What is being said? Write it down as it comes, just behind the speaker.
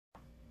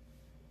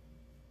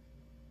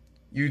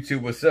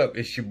YouTube, what's up?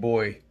 It's your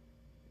boy,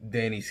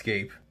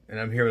 DannyScape, and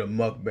I'm here with a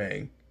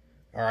mukbang.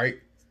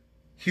 Alright?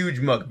 Huge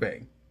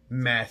mukbang.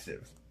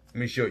 Massive.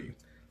 Let me show you.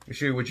 Let me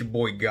show you what your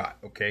boy got,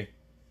 okay?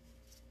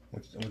 I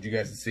want you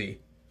guys to see.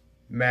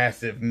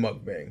 Massive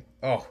mukbang.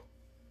 Oh.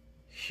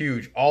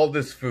 Huge. All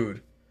this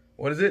food.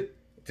 What is it?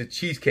 It's a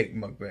cheesecake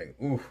mukbang.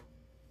 Ooh.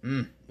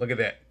 Look at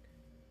that.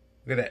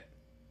 Look at that.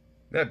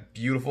 Isn't that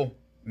beautiful?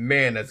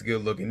 Man, that's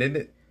good looking, isn't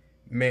it?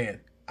 Man,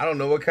 I don't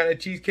know what kind of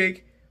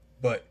cheesecake,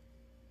 but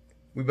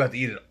we're about to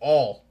eat it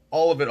all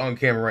of it on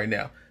camera right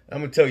now. And I'm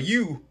gonna tell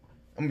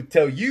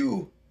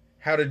you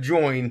how to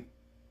join.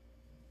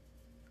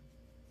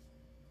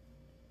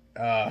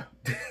 I'm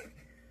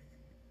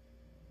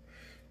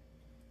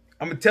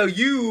gonna tell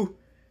you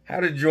how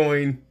to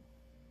join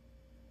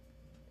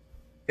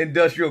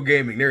industrial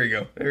gaming. There you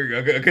go. There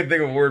you go. I couldn't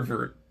think of a word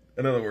for it.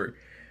 Another word.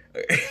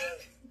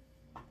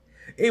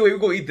 Anyway, we're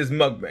gonna eat this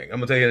mukbang. I'm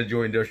gonna tell you how to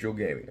join industrial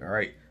gaming. All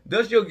right,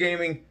 industrial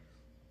gaming,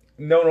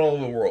 known all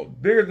over the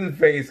world, bigger than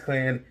FaZe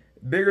Clan,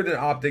 bigger than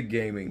Optic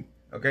Gaming.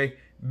 Okay,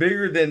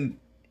 bigger than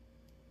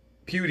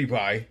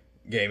PewDiePie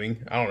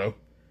Gaming. I don't know.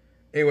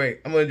 Anyway,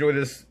 I'm gonna enjoy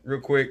this real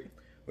quick.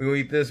 We're gonna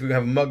eat this. We're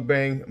gonna have a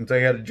mukbang. I'm gonna tell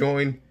you how to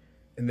join,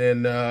 and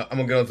then I'm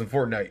gonna get on some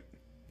Fortnite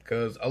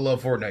because I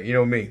love Fortnite. You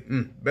know me.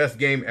 Best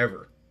game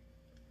ever.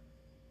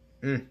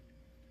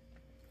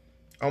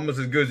 Almost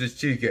as good as this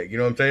cheesecake. You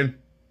know what I'm saying?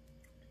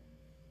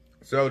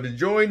 So to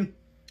join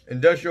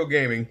industrial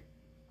gaming,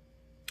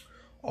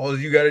 all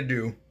you got to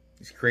do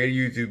is create a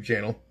YouTube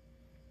channel,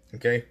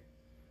 okay,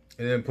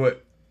 and then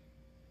put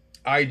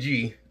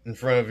IG in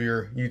front of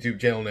your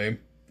YouTube channel name,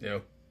 you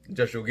know,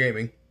 industrial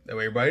gaming. That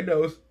way everybody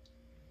knows.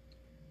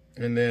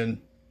 And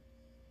then,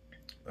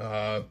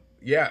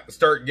 yeah,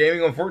 start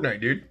gaming on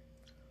Fortnite, dude.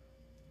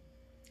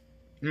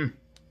 And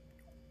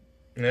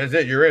that's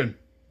it. You're in.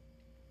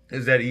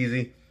 It's that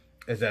easy.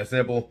 It's that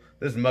simple.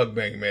 This is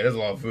mukbang, man. That's a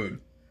lot of food.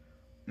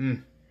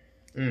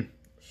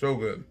 So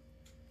good.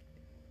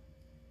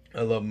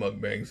 I love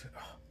mukbangs.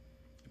 Oh,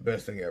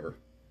 best thing ever.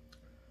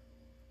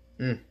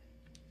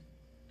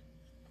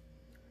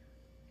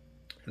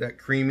 That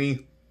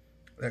creamy,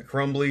 that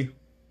crumbly,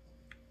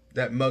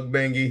 that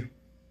mukbangy.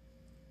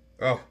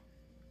 Oh,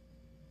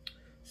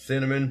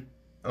 cinnamon.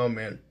 Oh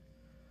man.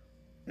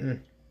 I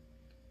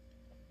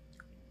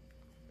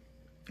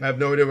have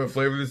no idea what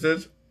flavor this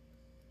is,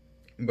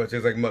 but it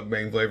tastes like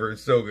mukbang flavor.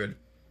 It's so good.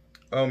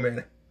 Oh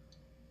man.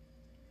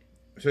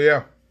 So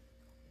yeah,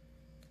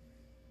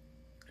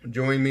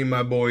 join me and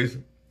my boys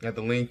at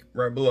the link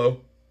right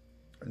below.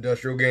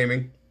 Industrial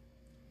gaming.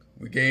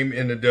 We game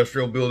in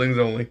industrial buildings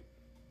only,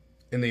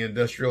 in the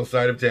industrial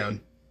side of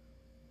town.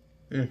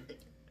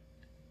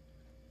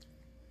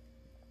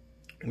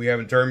 We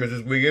having tournaments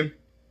this weekend.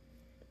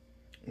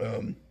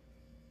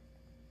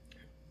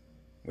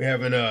 We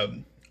having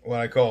what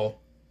I call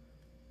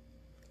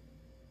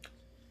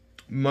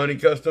money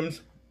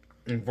customs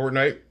in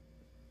Fortnite.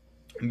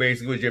 And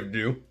basically what you have to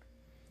do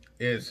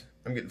is,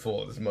 I'm getting full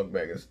of this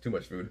mukbang. It's too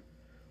much food.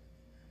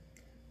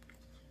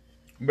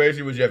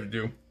 Basically what you have to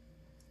do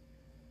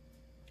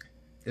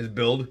is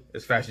build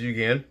as fast as you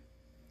can.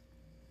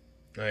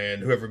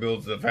 And whoever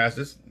builds the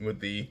fastest with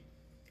the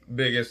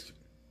biggest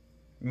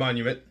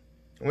monument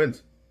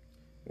wins.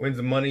 Wins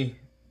the money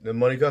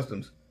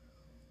customs.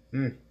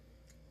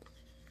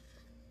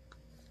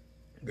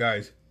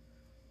 Guys,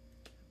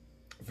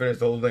 finished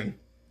the whole thing.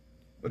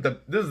 But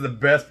this is the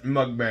best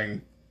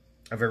mukbang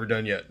I've ever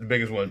done yet. The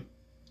biggest one.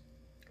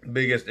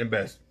 Biggest and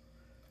best.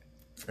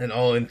 And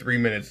all in 3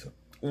 minutes.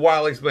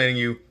 While explaining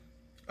you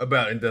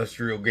about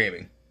industrial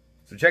gaming.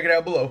 So check it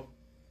out below.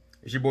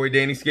 It's your boy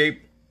DannyScape.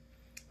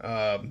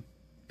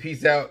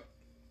 Peace out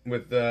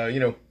with,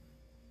 you know.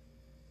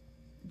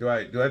 Do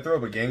I throw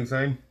up a gang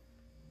sign?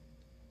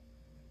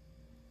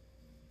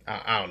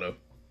 I don't know.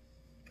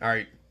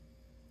 Alright.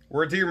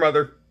 Word to your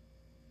mother.